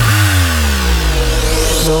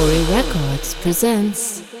Glory Records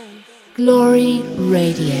presents Glory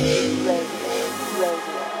Radio.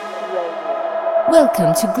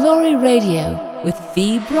 Welcome to Glory Radio with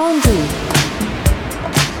V. Bronzy.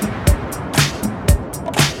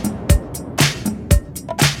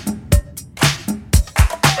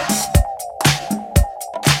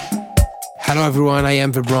 Hello everyone, I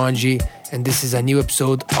am Vibranji and this is a new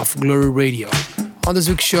episode of Glory Radio. On this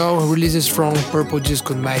week's show, releases from Purple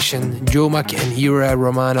Disco Machine, Joe Mack and Ira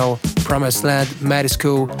Romano, Promised Land,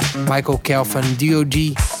 Matisco, Michael Kelvin,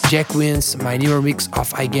 DOG, Jack Wins, my new remix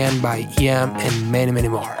of Again by EM and many, many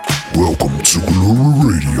more. Welcome to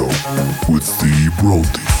Glory Radio with the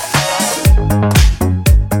Brody.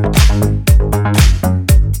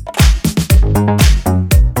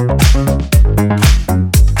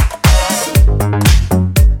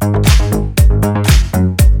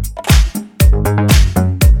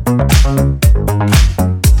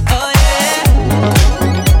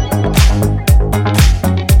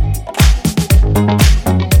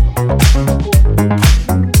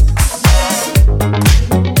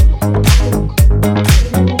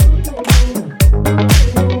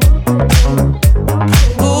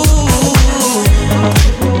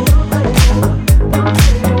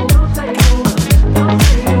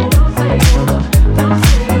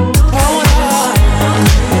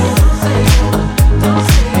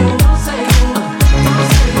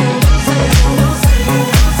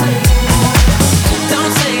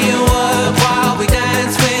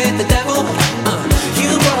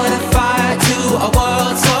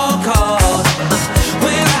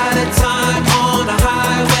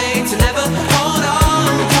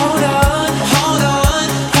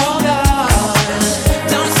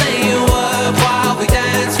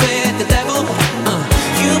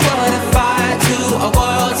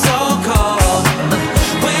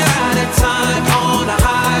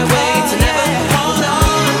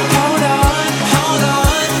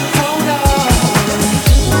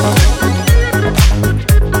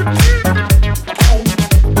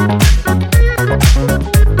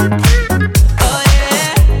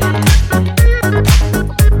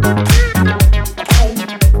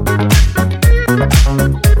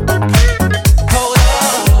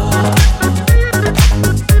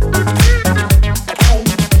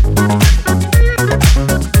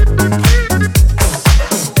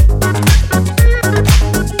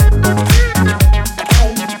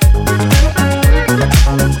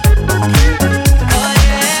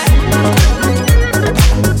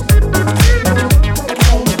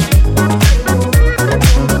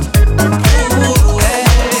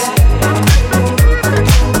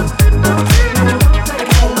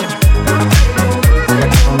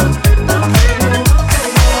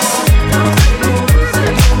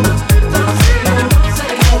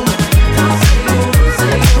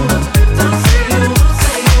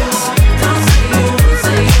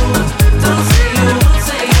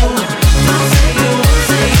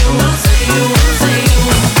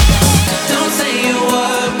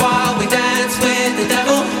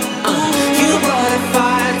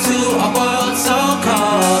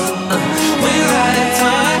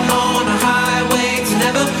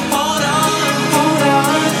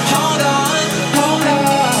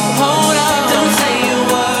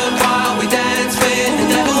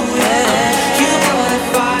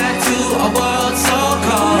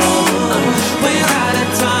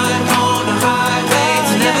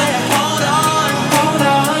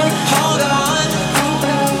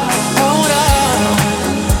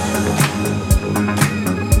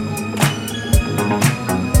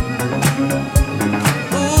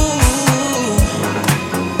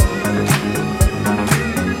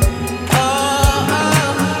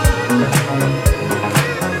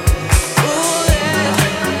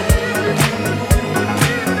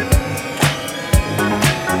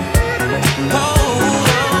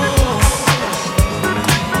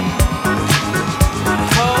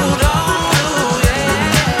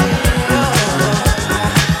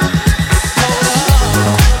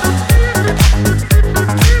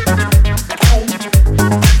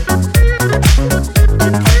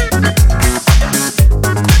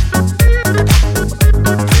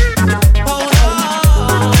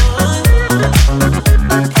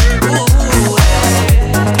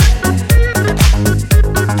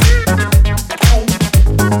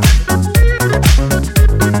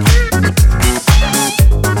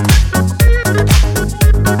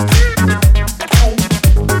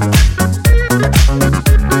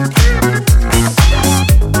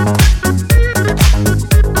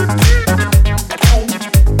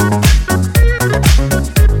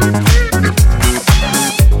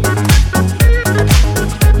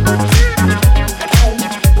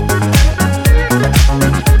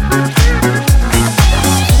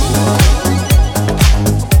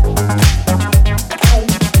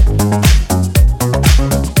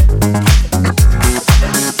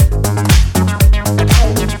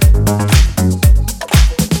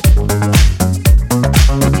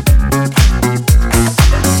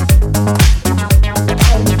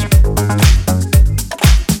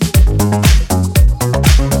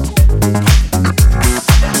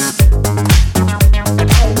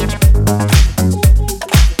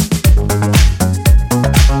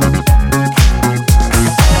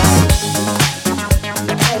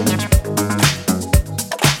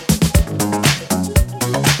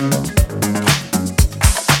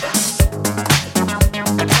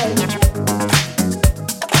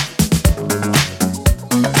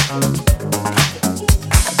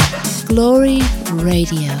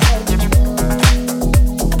 Radio.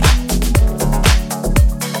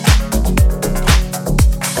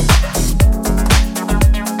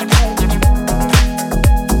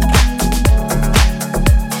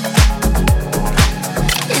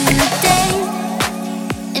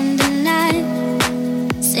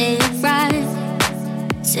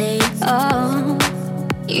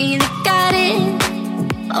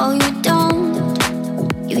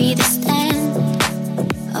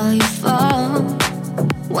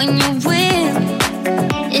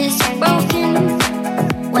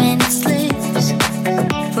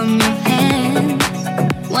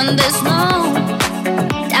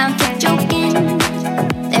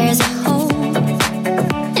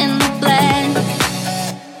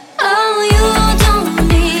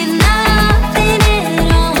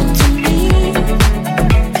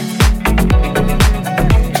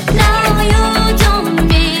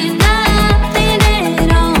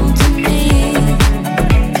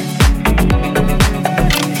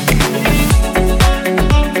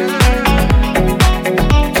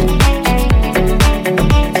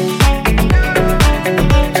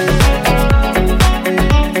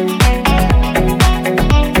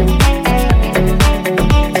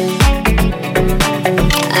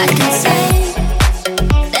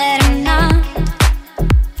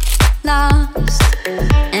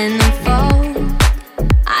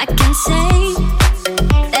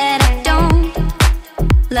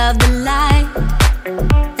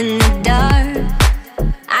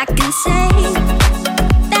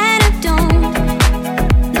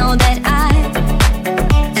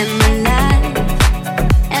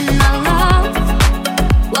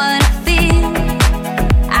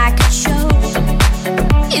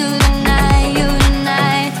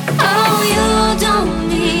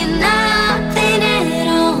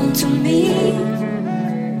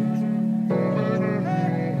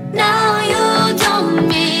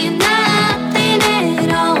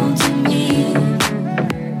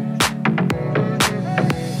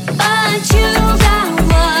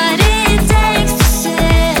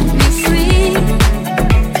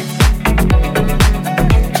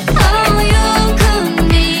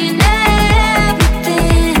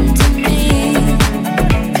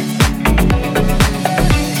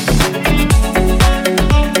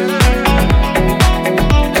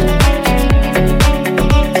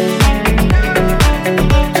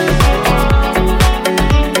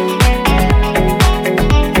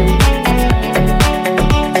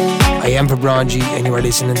 And you are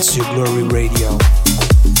listening to Glory Radio.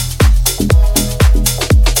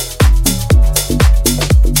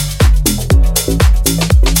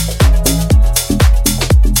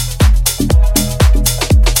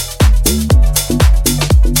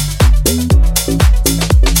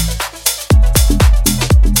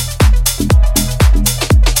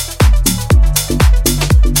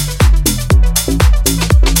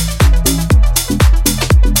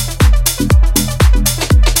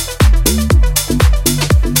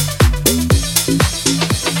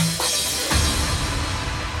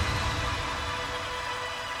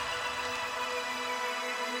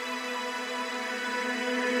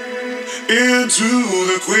 Into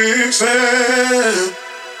the quicksand,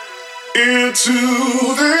 into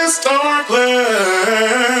this dark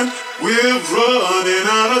land. We're running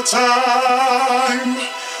out of time.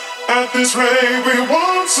 At this rate, we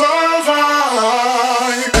won't survive.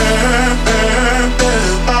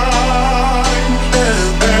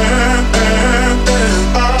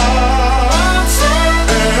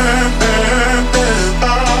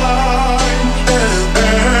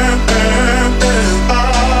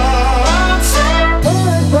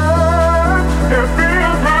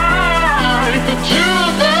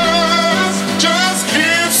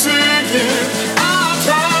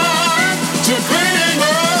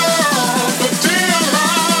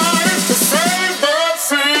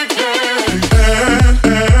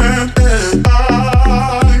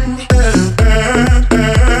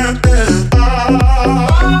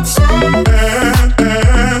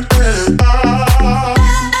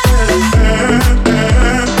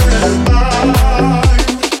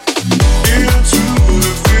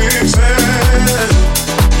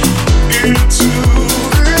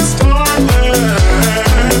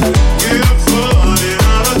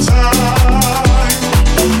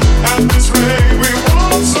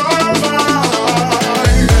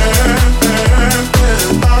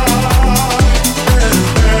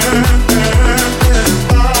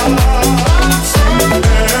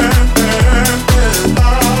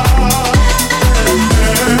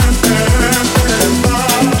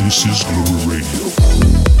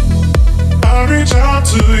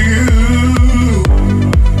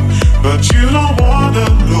 but you don't wanna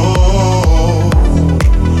know.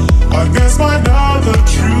 I guess by now the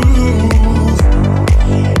truth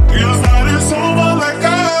is that it's over, let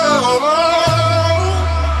go.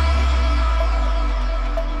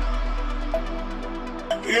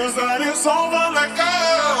 Is that it's over, let go.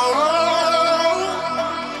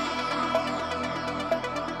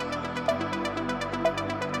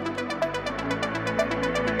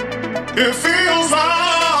 It feels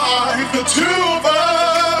like the two of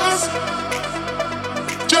us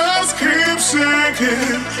just keep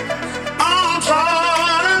sinking. I'm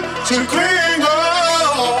trying to cling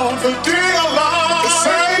on for dear life. It's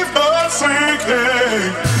safe but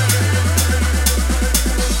sinking.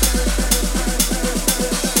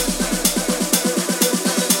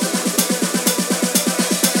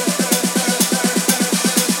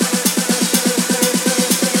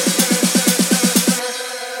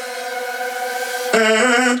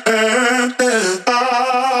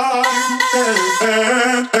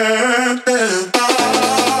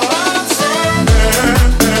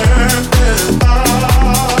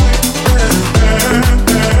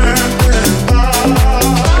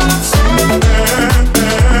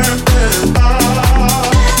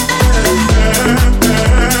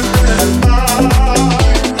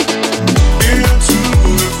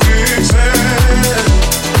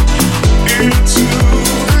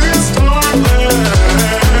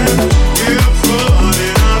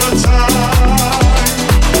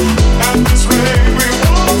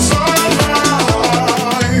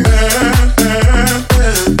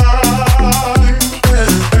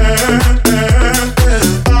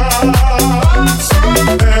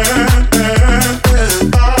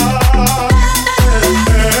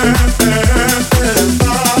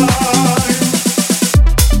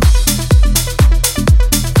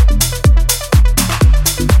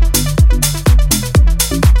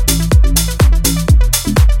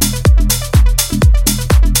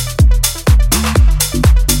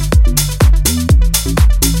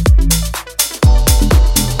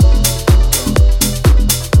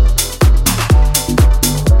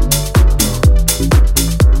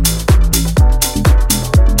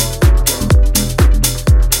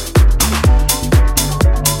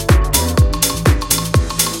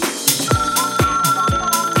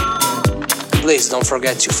 Please don't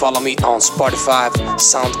forget to follow me on Spotify,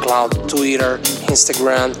 SoundCloud, Twitter,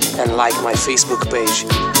 Instagram, and like my Facebook page.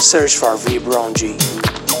 Search for Vibronji.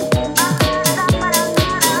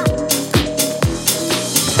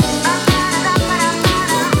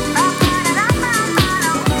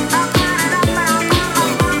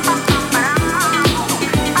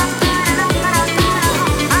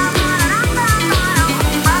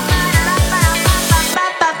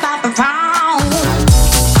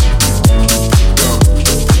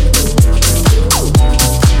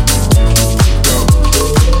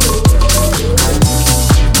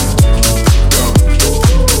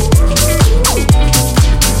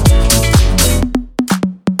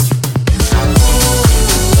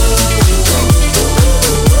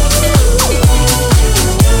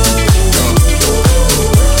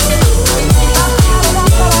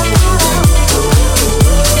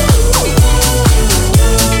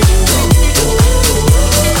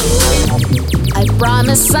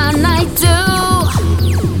 Promise and I do,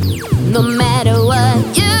 no matter what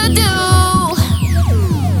you do.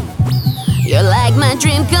 You're like my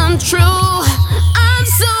dream come true. I'm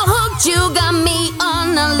so hooked, you got me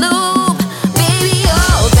on a loop. Baby,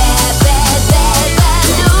 oh, bad, bad, bad, bad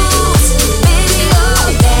news. Baby, oh,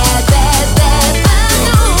 bad, bad, bad, bad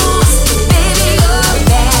news. Baby, oh,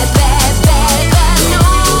 bad, bad, bad, bad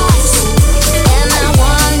news. And I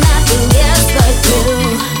want nothing else but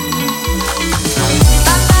you.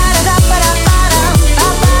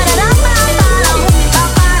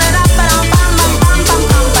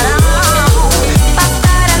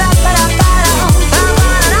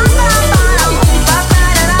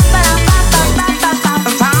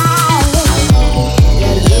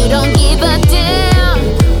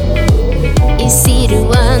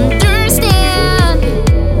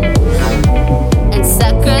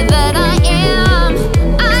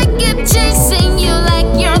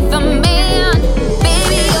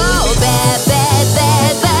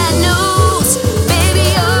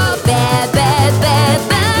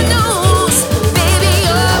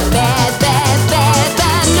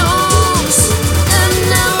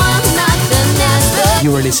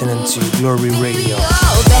 You are listening to Glory Radio.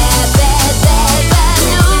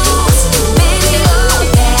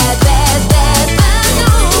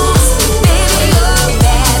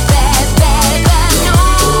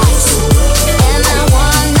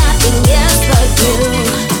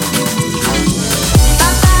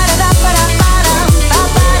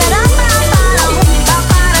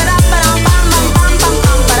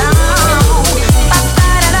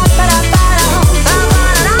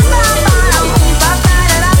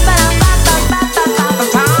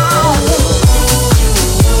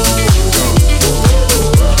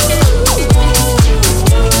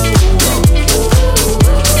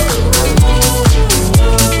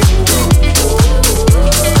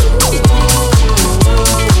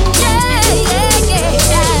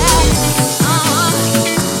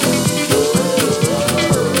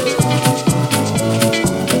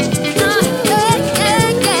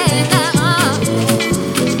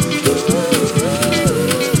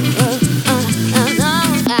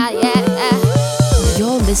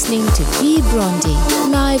 Brondi,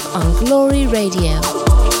 live on Glory Radio.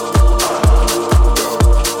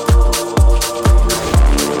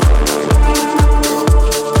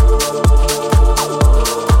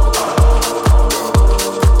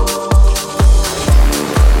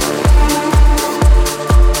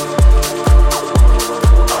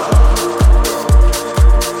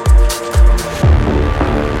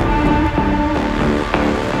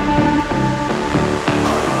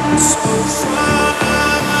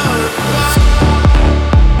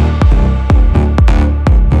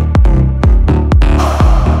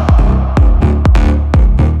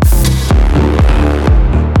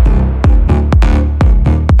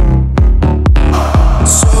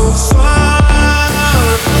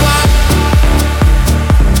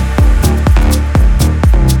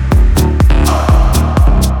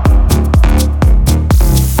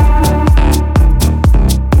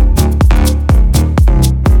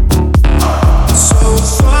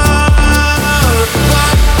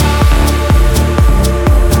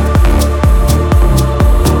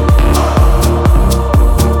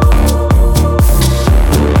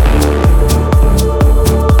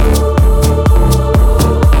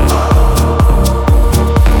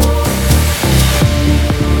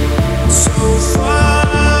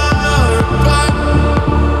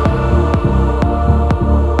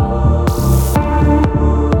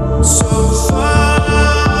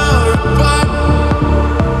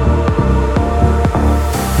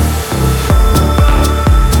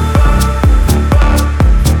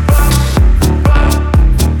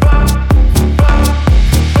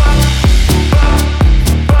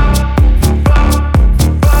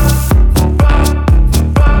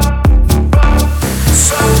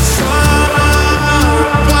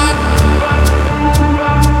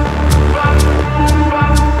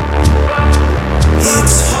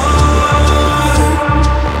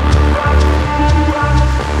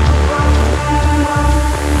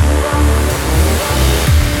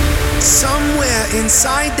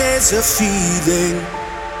 There's a feeling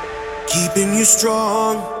keeping you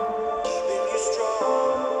strong.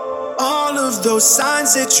 All of those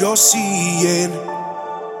signs that you're seeing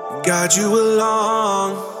guide you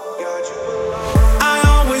along. I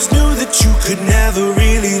always knew that you could never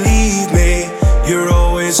really leave me. You're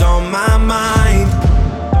always on my mind.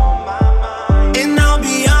 And I'll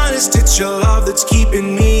be honest, it's your love that's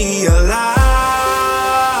keeping me alive.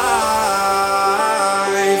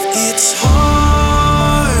 It's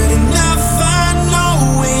hard enough, I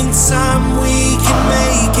know, in time we can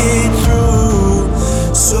make it through.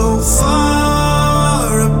 So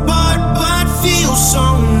far apart, but feel so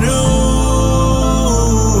new.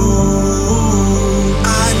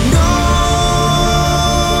 I know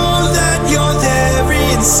that you're there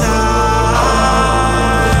inside.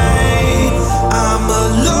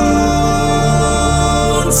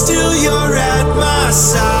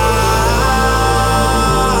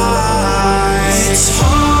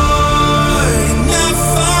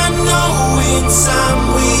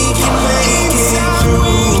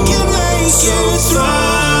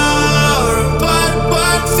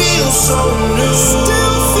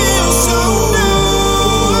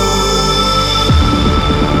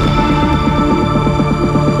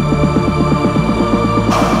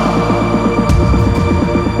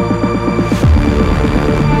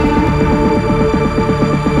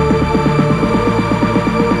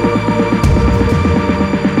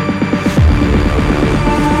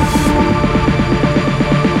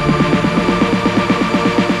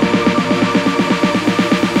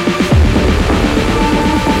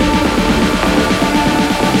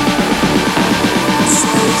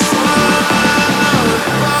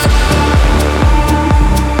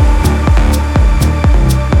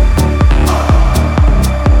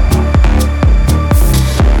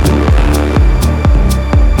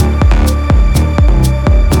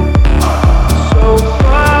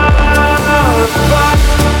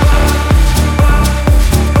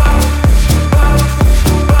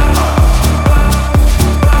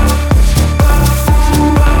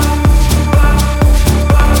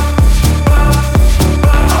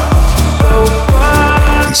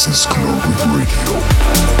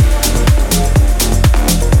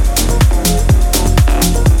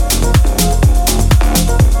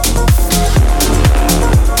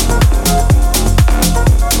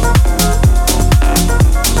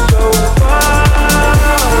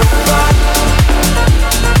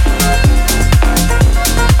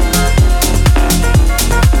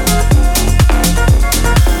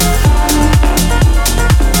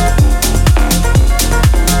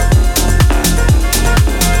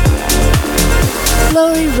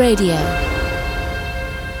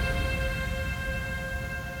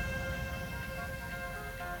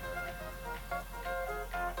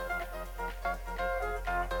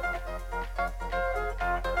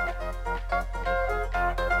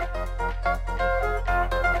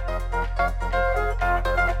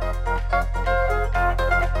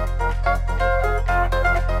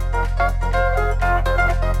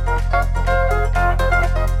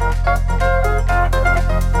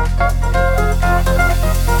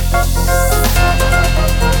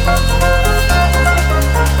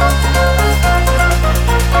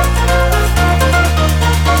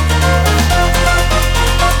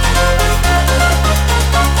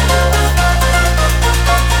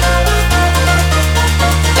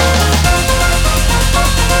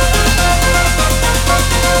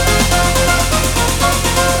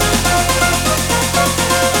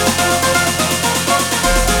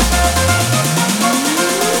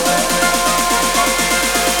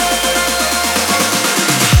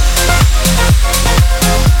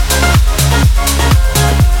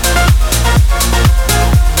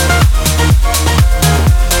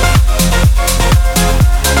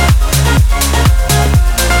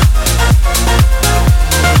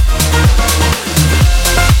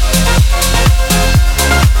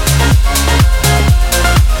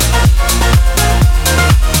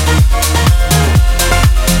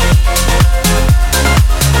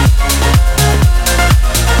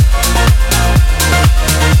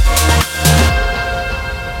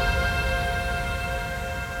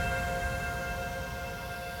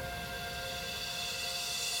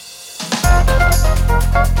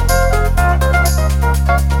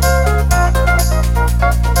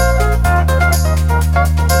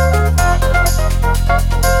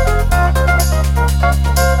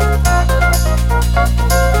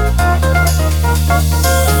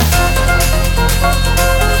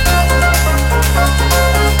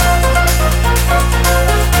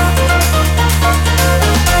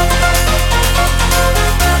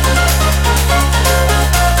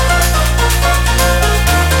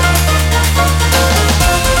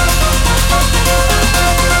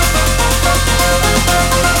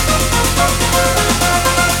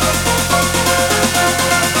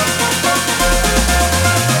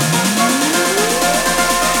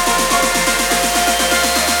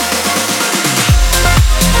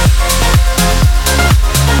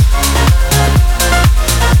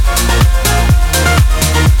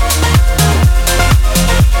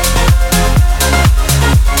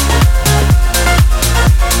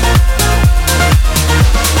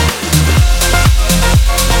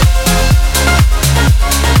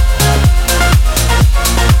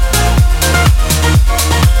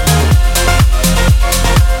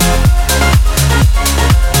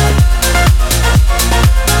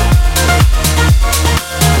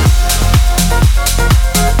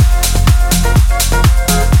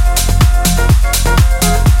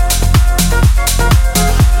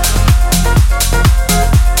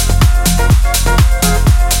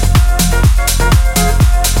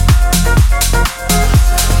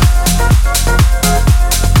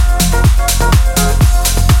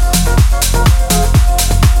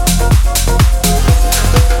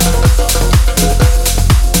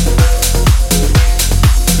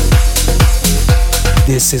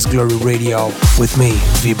 Glory Radio with me,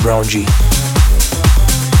 V Brownji.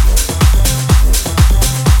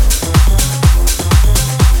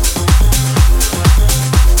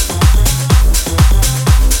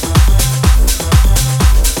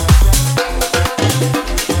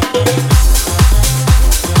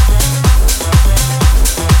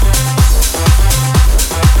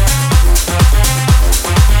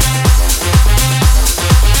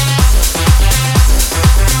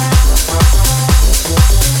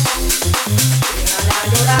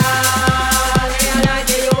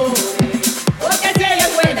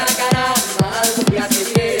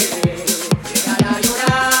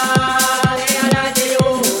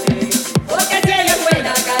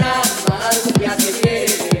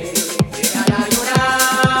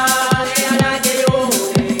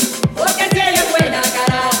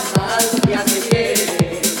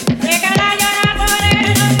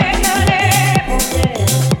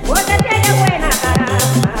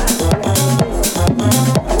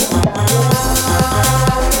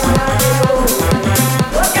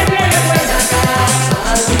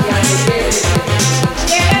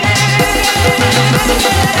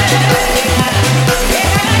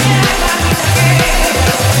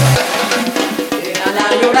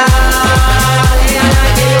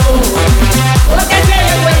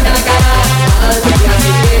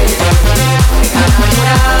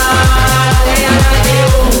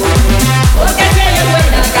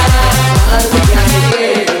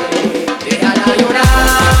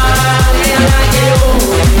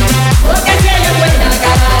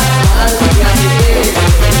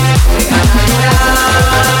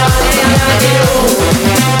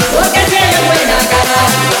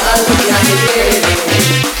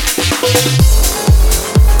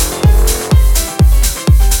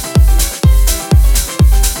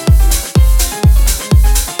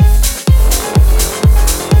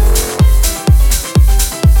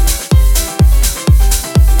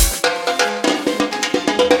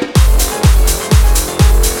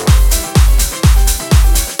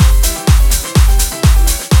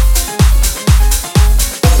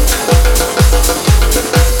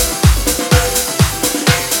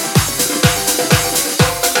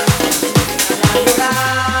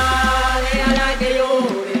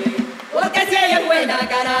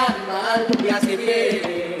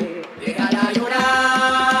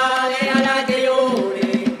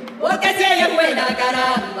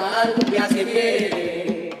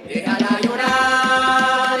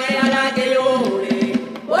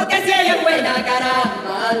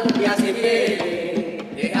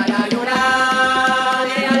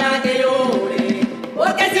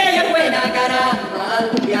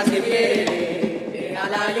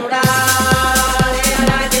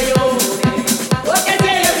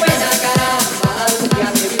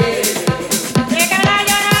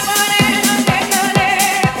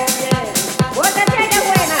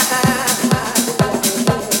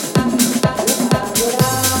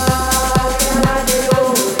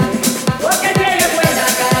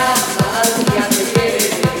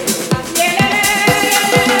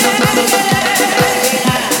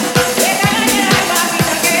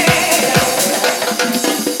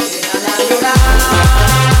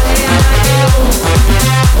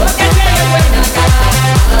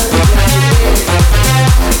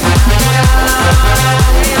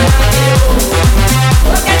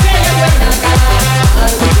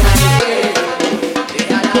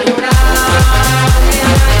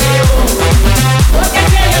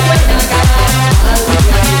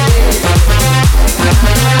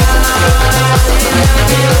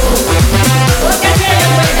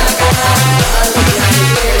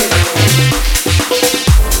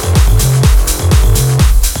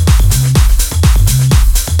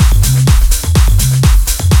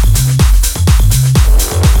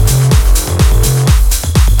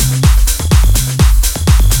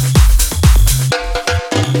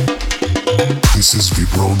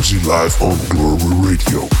 Live on Glory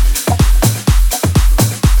Radio.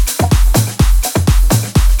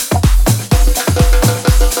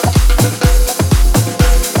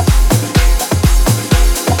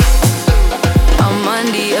 I'm on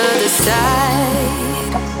the other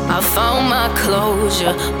side. I found my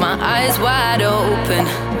closure, my eyes wide open.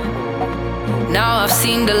 Now I've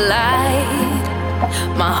seen the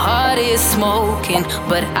light. My heart is smoking,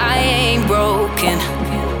 but I ain't broken.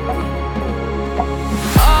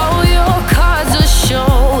 Cards are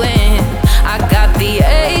showing. I got the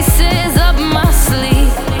aces up my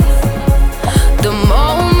sleeve. The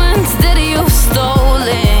moments that you've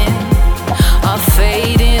stolen are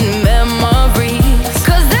fading memories.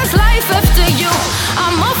 'Cause there's life after you.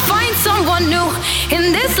 I'ma find someone new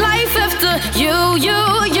in this life after you.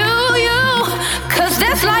 'Cause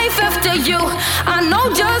there's life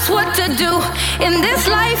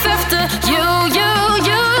life after you, you,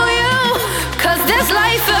 you, you. 'Cause there's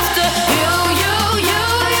life after you, you, you,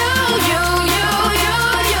 you, you, you, you,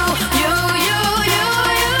 you, you, you, you,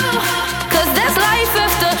 you. 'Cause there's life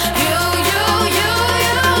after you, you, you, you,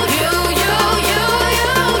 you, you, you, you,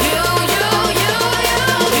 you, you, you,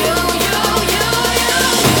 you, you, you, you.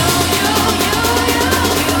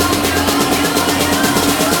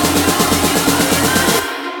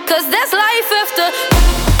 'Cause there's life after.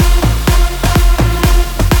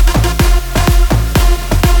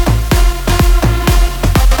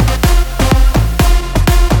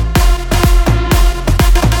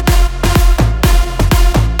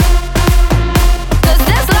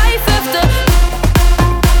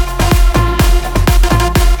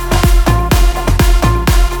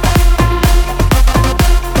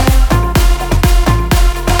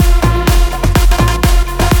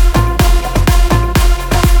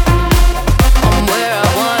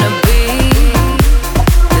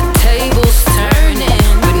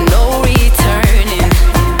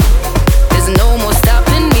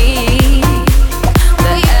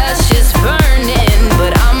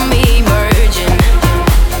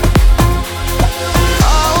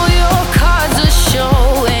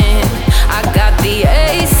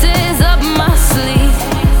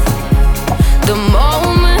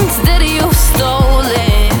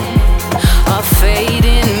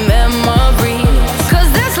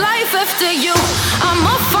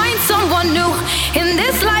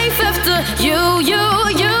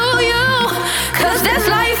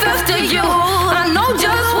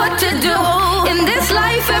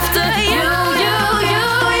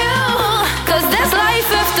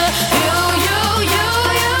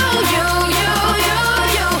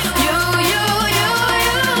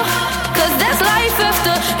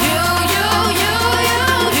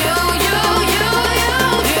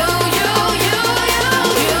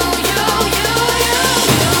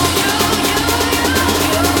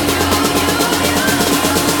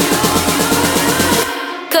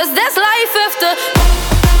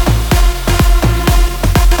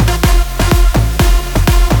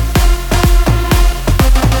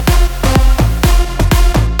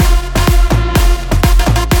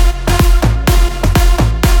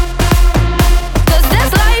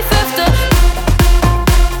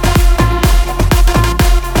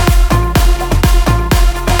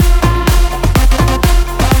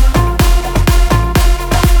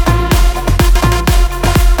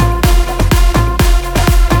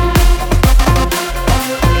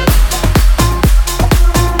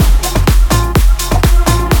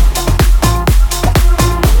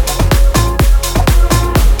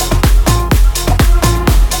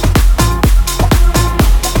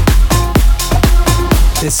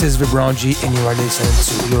 This is Vibranji and you are listening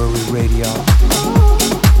to Glory Radio.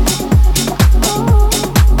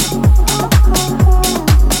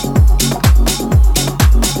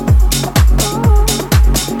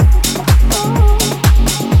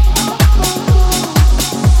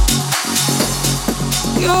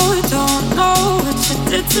 You don't know what you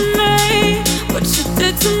did to me, what you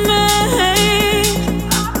did to me.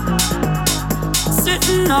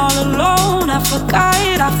 Sitting all alone, I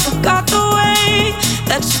forgot the way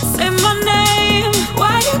that you say my name.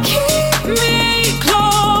 Why you keep me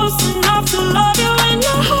close enough to love you in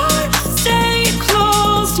your heart? Stay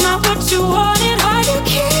close, not what you wanted. Why you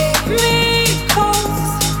keep me close?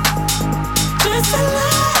 Just to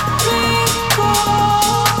let me go.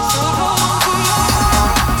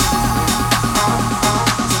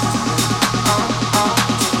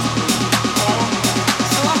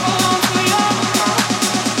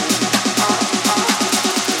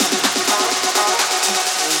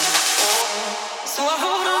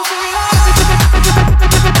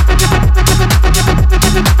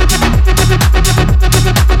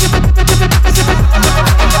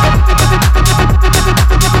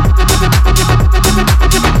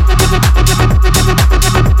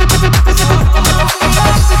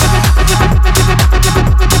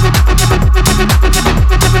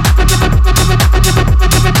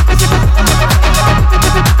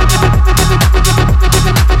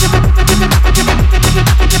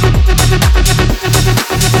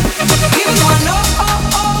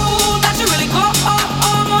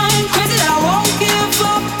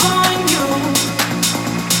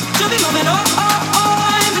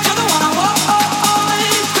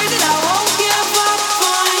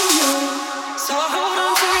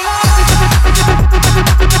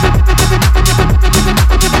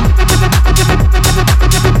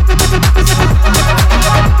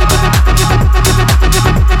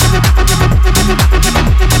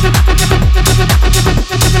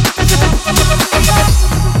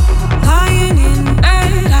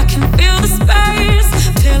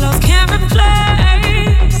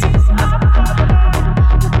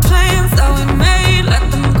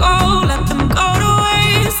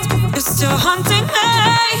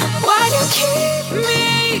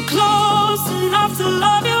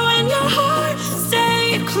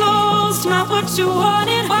 not what you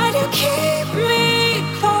wanted. Why do you keep me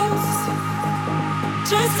close?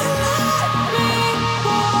 Just to let me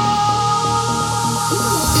go.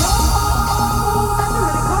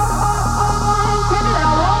 Crazy that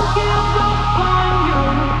I won't give up on you.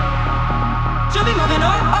 Should be moving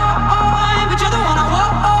on, but you're the one I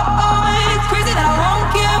want. It's crazy that I won't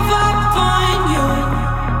give up on you.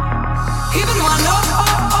 Even though I know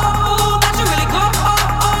that you really go.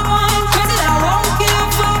 It's crazy that I won't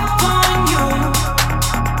give up on you.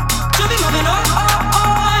 Should be moving on,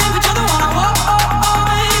 but you're the one I want.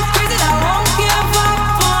 It's crazy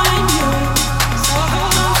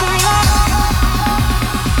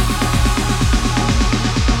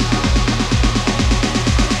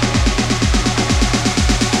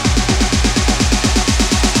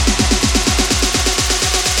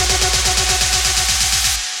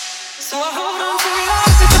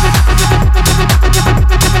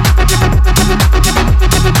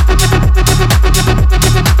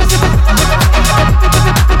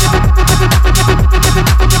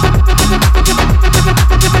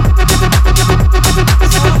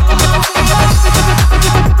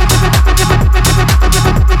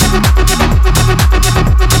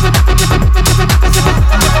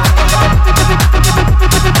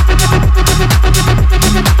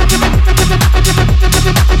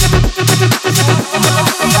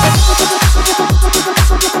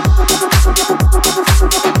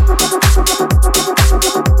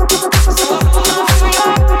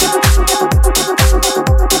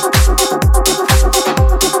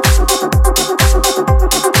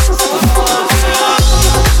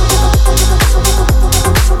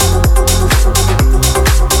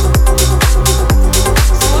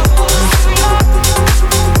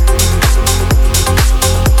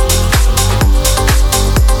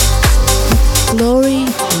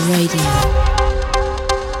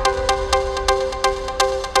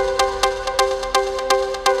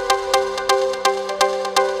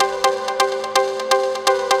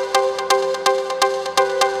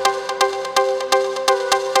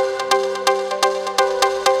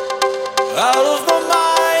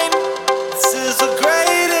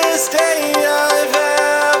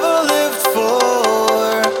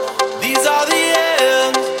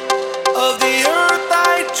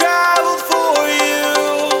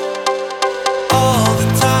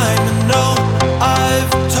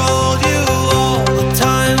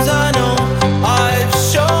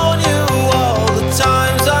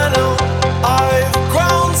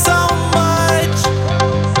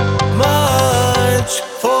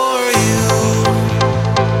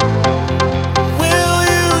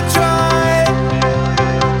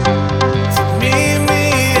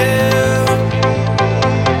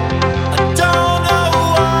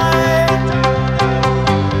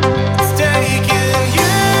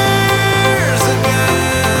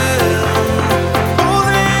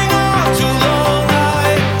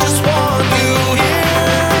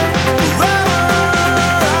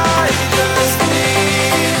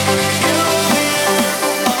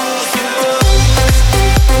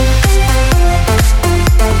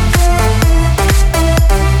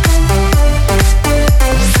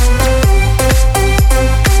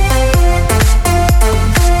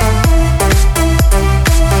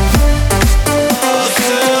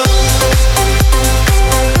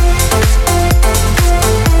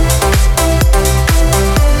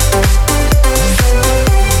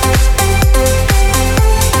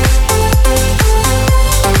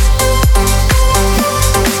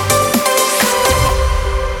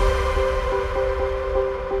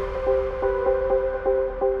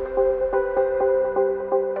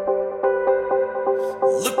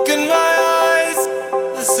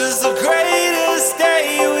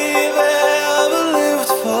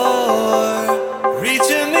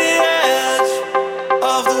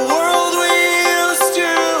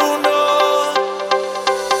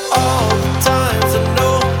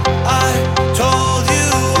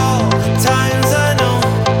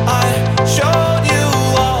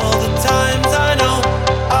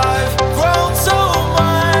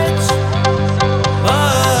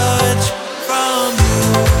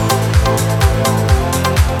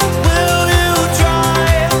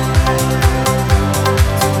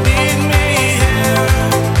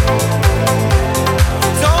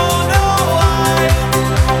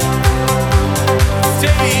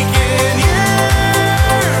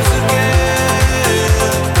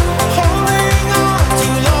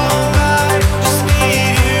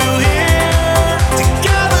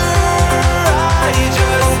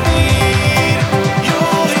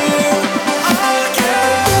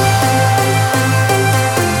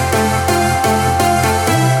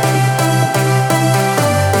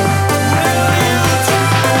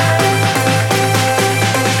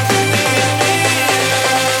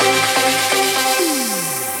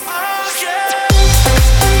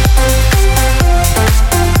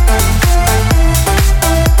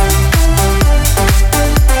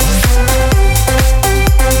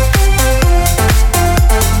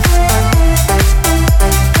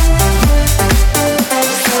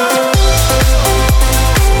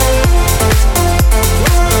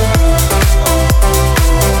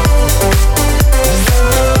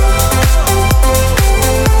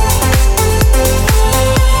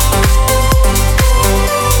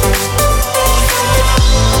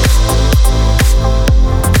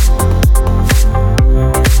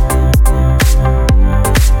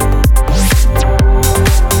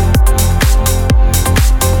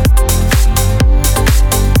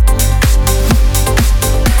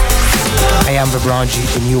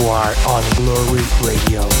Vibrangi and you are on Glory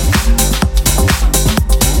Radio.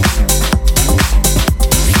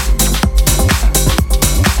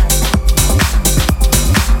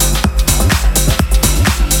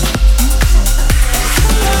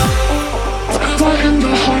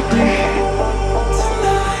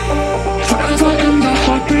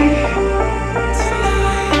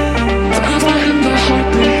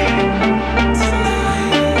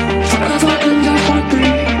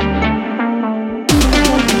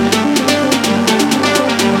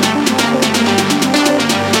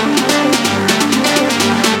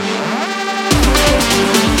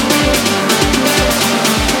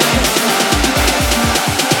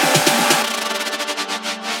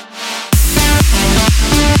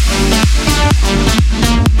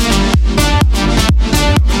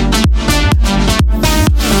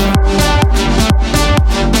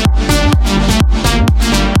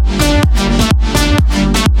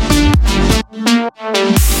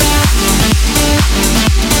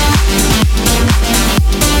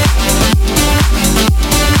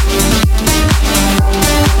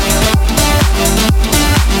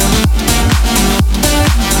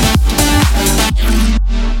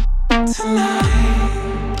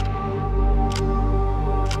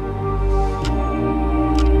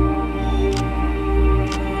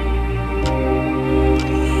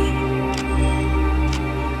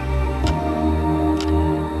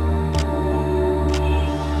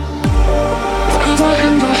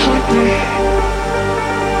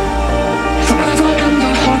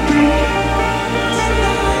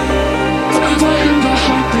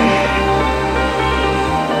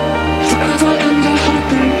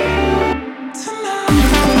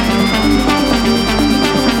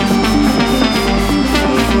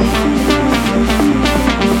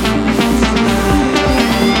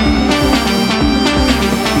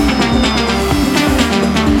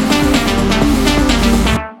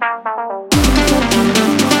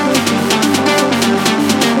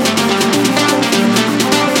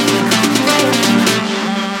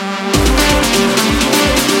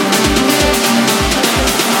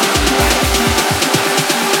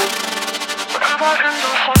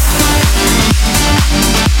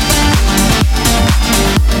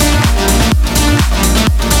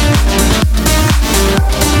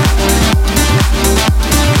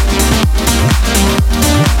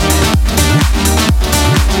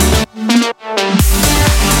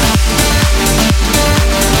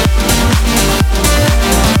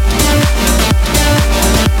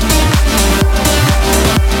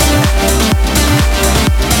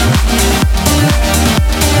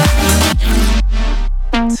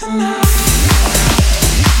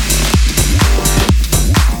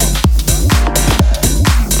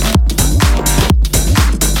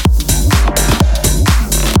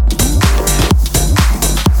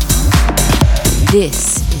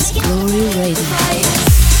 This is Glory Radio.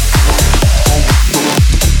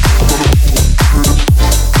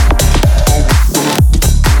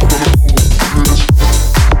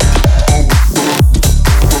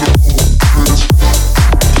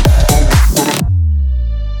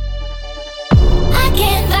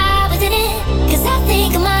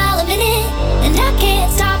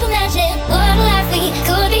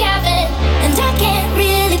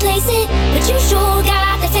 But you sure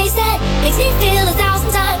got the face that makes me feel 1,000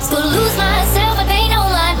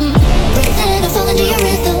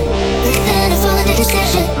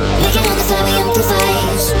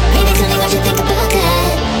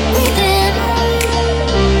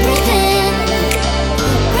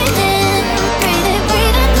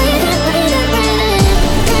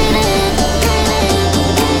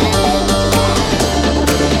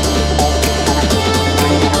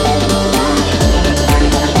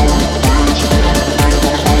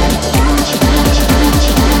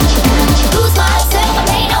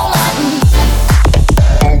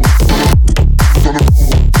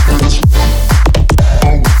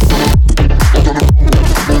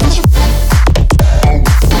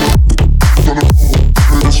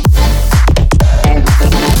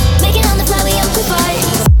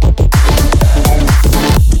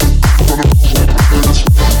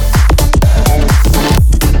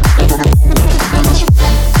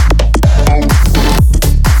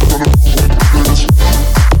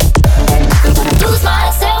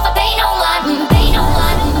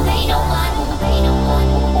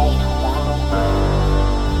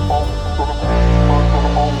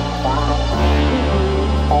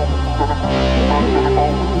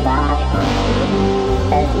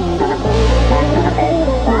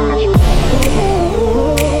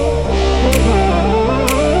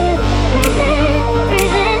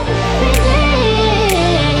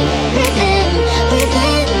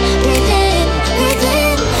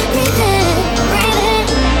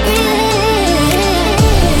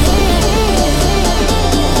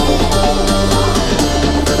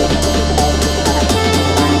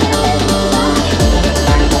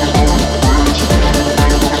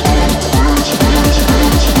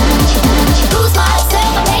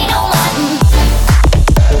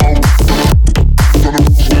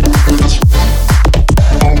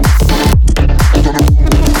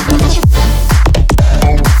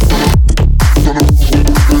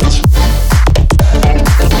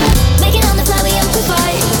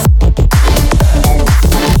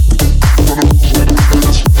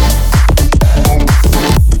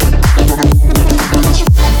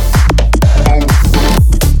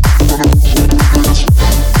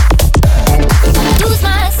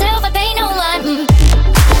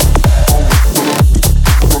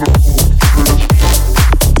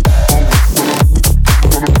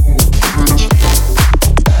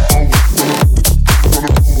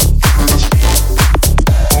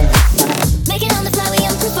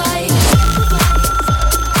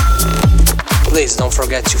 Please don't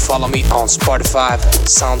forget to follow me on Spotify,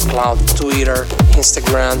 SoundCloud, Twitter,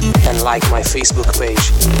 Instagram, and like my Facebook page.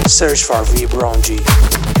 Search for Vibronji.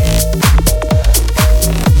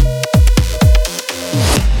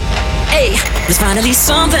 Hey, there's finally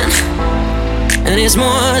something, and it's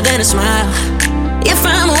more than a smile. If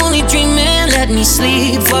I'm only dreaming, let me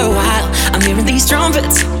sleep for a while. I'm hearing these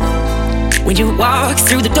trumpets when you walk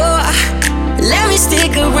through the door. Let me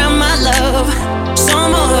stick around, my love,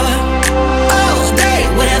 some more. Oh,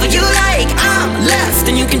 babe, whatever you like, I'm left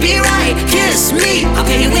and you can be right. Kiss me, I'll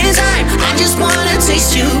pay you in time. I just wanna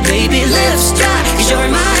taste you, baby, lips dry, 'cause you're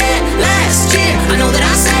in my head. Last year, I know that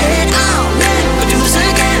I said I'll never do this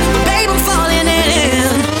again, but babe, I'm falling in.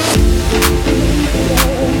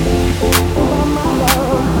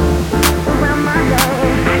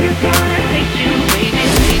 I just wanna taste you, baby,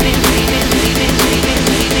 baby, baby, baby,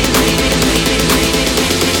 baby, baby, baby,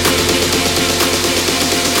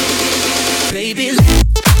 baby.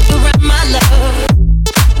 Around my love,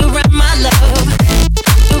 around my love,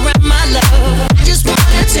 around my love. I just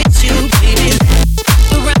wanna taste you, baby.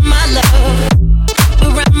 Around my love,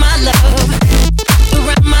 around my love,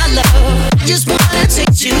 around my love. I just wanna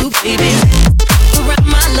taste you, baby. Around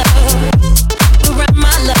my love, around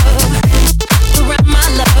my love, around my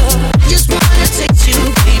love. I just wanna taste you,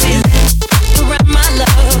 baby. Around my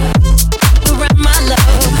love, around my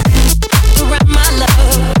love, around my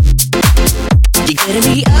love. You're getting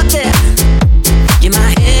me up there. You're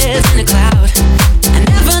my head in a cloud. I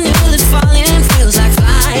never knew that falling feels like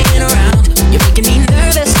flying around. You're making me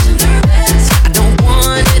nervous. I don't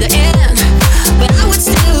want it to end, but I would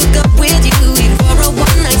still go with you even for a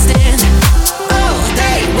one-night stand. Oh,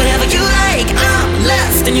 babe, whatever you like, I'm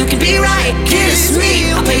left and you can be right. Kiss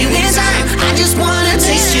me, I'll pay you in time. I just wanna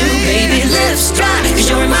taste you, baby, lips dry, 'cause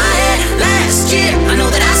you're in my head. Last year, I know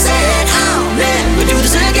that I said I'll never do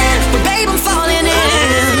this again, but babe, I'm falling in.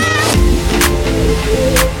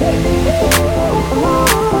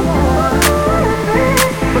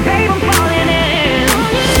 But babe, I'm falling in.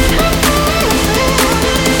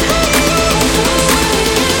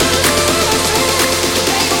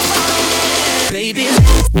 Baby,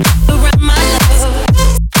 around my love,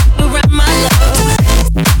 around my love,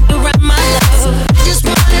 around my love. Just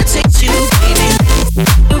wanna taste you, baby.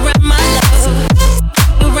 Around my love,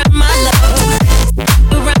 around my love,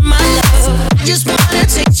 around my love. Just wanna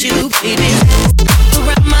taste you, baby.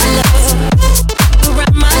 Around my love,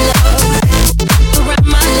 around my love, around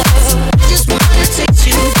my love. Just wanna taste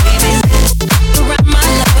you, baby. Around my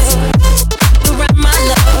love, around my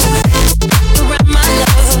love, around my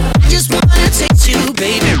love. Just wanna taste you,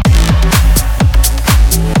 baby.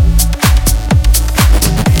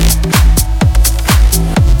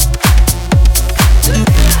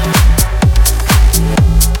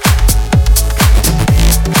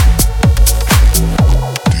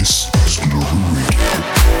 This is Glory Radio.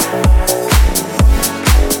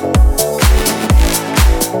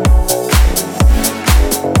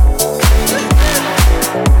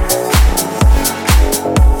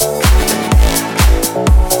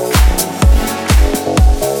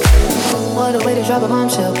 What a way to drop a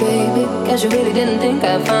bombshell, baby. Guess you really didn't think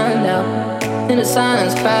I'd find out. In the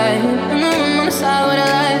silence, crying. On the side where the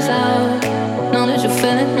lights out. Know that you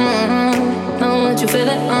feel it. Know that you feel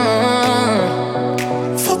it.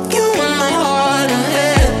 Fuck you in my heart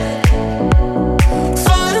ahead.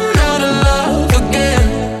 Falling out of love again.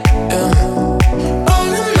 Yeah.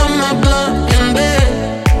 Rolling on my blunt in bed.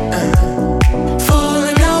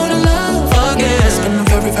 Falling out of love again. It's been a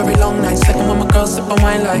very, very long night. Second when my girl sip on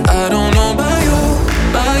wine like I don't know about you,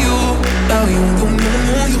 about you, about you,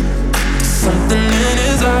 you. Something in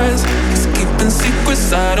his eyes. He's keeping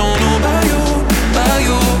secrets. I don't know about you, about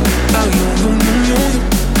you, about you, you.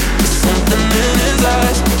 Something in his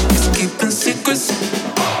eyes. He's keeping secrets.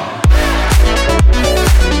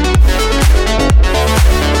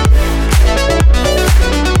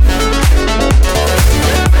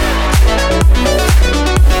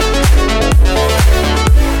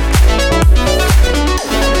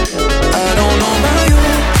 I don't know about you,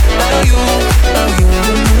 about you, about you.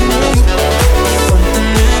 Something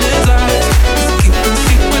in his eyes. He's keeping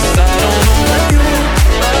secrets. I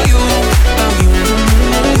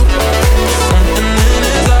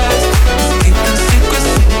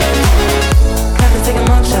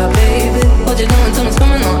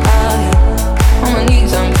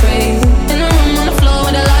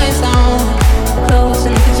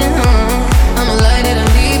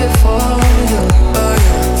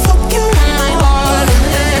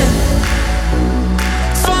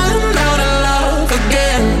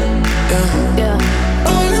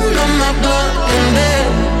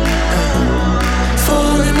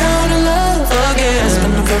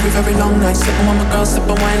very long night, sipping on my girl,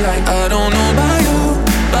 sipping wine like I don't know about you,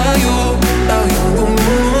 about you, about you.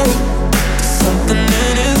 Something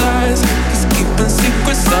in his eyes, he's keeping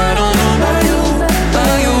secrets. I don't know about you,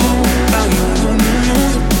 about you, about you.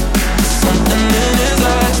 Something in his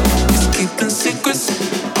eyes, he's keeping secrets.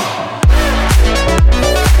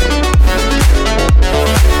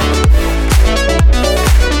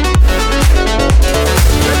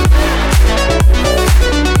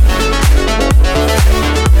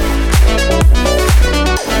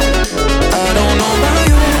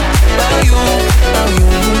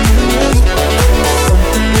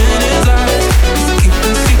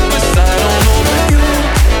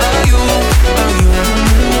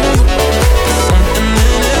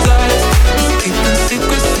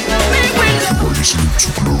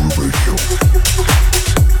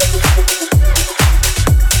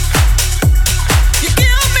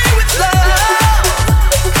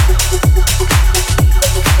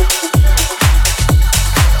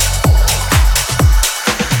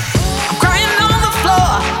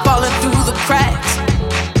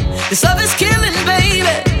 This love is killing, baby.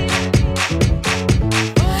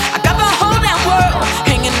 I got the whole damn world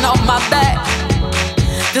hanging on my back.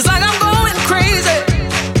 Just like I'm going crazy.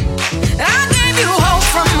 And I gave you hope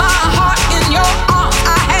from my heart in your arms.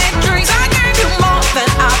 I had dreams. I gave you more than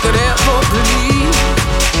I could ever believe.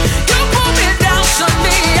 You pulled me down, shut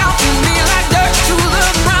me out, threw me like dirt to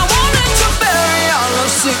the ground. Wanted to bury all of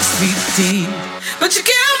 6 feet deep. But you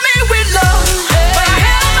killed me with love. But I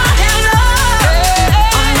held my hand up.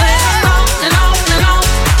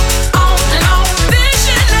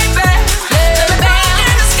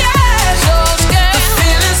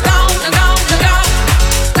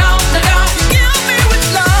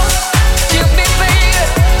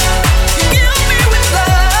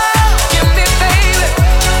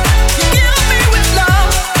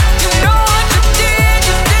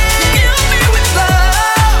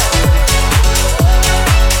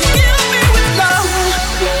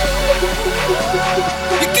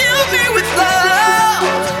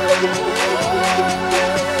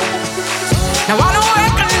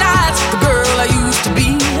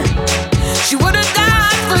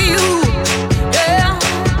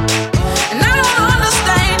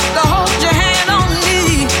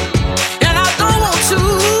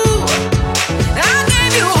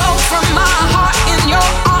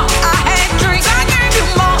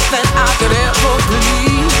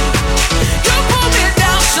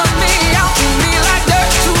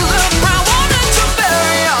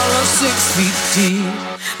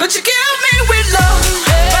 But you killed me with love.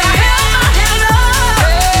 But I held my hand up.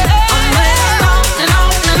 I'm laying on and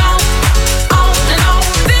on and on, on and on.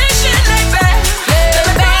 Vision like that,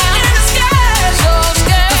 the pain in the sky. So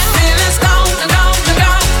scared, the feeling's gone and gone and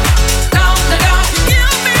gone, gone and gone. You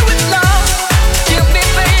killed me with love, kill me,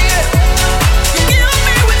 baby. You killed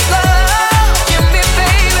me with love, kill me,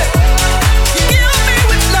 baby. You killed me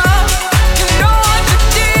with love. You know what you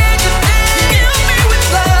did, you did. You killed me with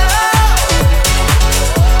love.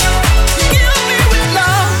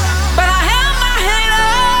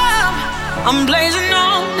 I'm blazing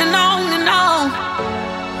on and on and on.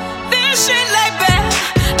 This shit like bad,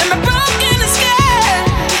 let me broken and scared.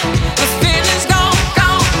 The feeling's gone,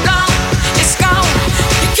 gone, gone. It's gone.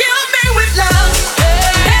 You killed me with love.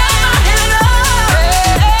 Held my hand up.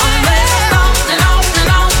 I'm blazing on and on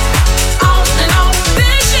and on, on and on.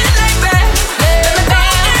 This shit like bad, let me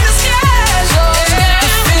broken and scared. So scared.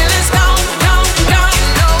 The feeling's gone, gone, gone.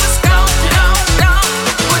 You know it's gone, gone, gone.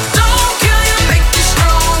 But don't kill you, make you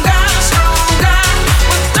stronger.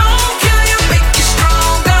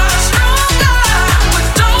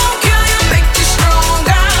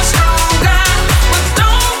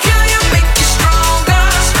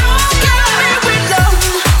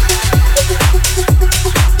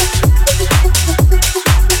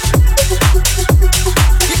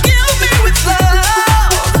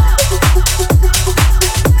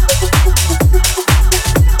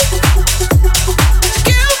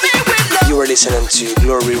 Listening to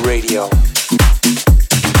Glory Radio.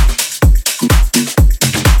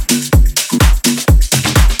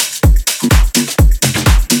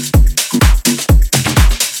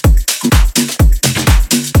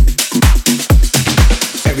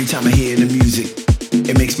 Every time I hear the music,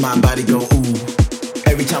 it makes my body go ooh.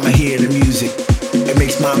 Every time I hear the music, it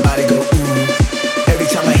makes my body go ooh. Every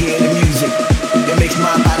time I hear the music, it makes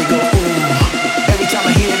my body go ooh. Every time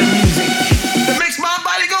I hear the music, it makes my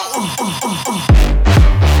body go ooh.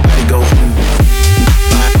 Body go ooh.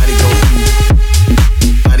 Body go ooh.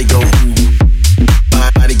 Body go ooh.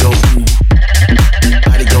 Body go ooh.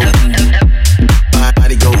 Body go ooh.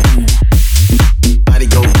 Body go ooh. Body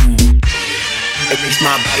go ooh. It makes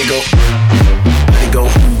my body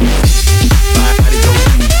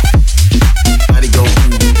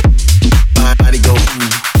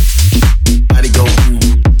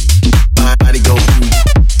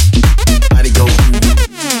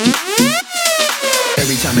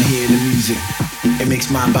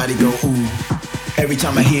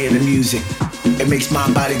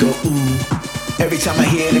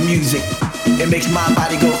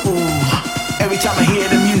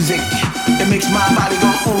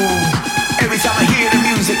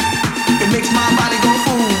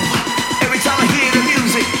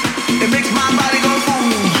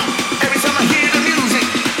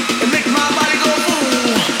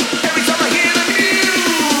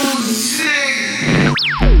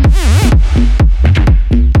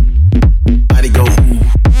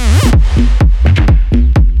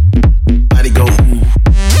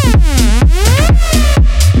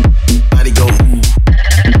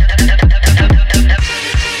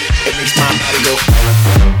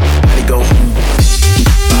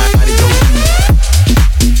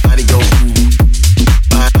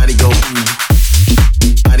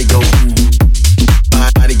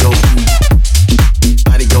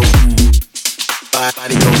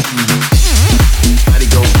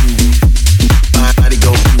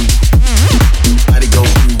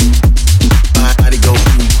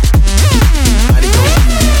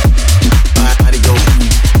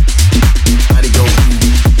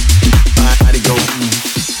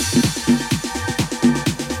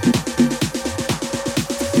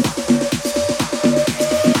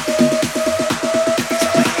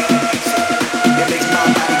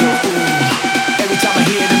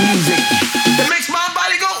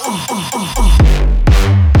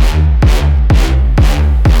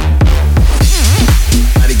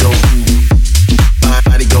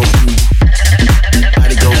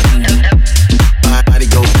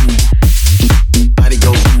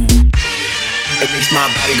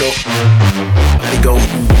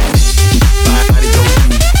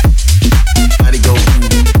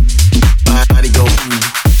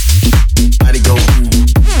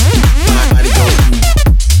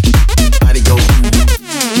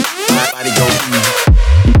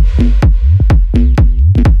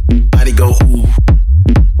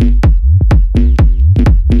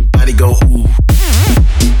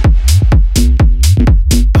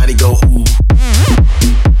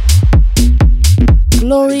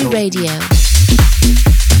Radio.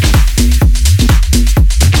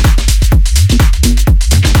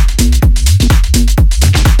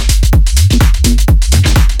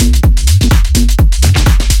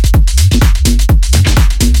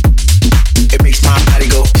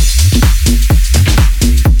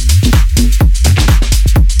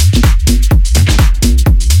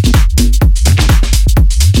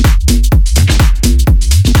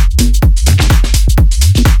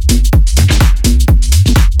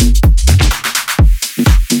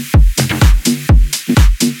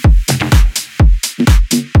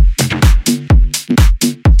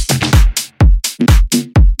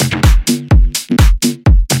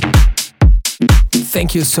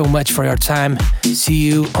 Thank you so much for your time. See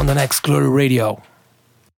you on the next Glory Radio.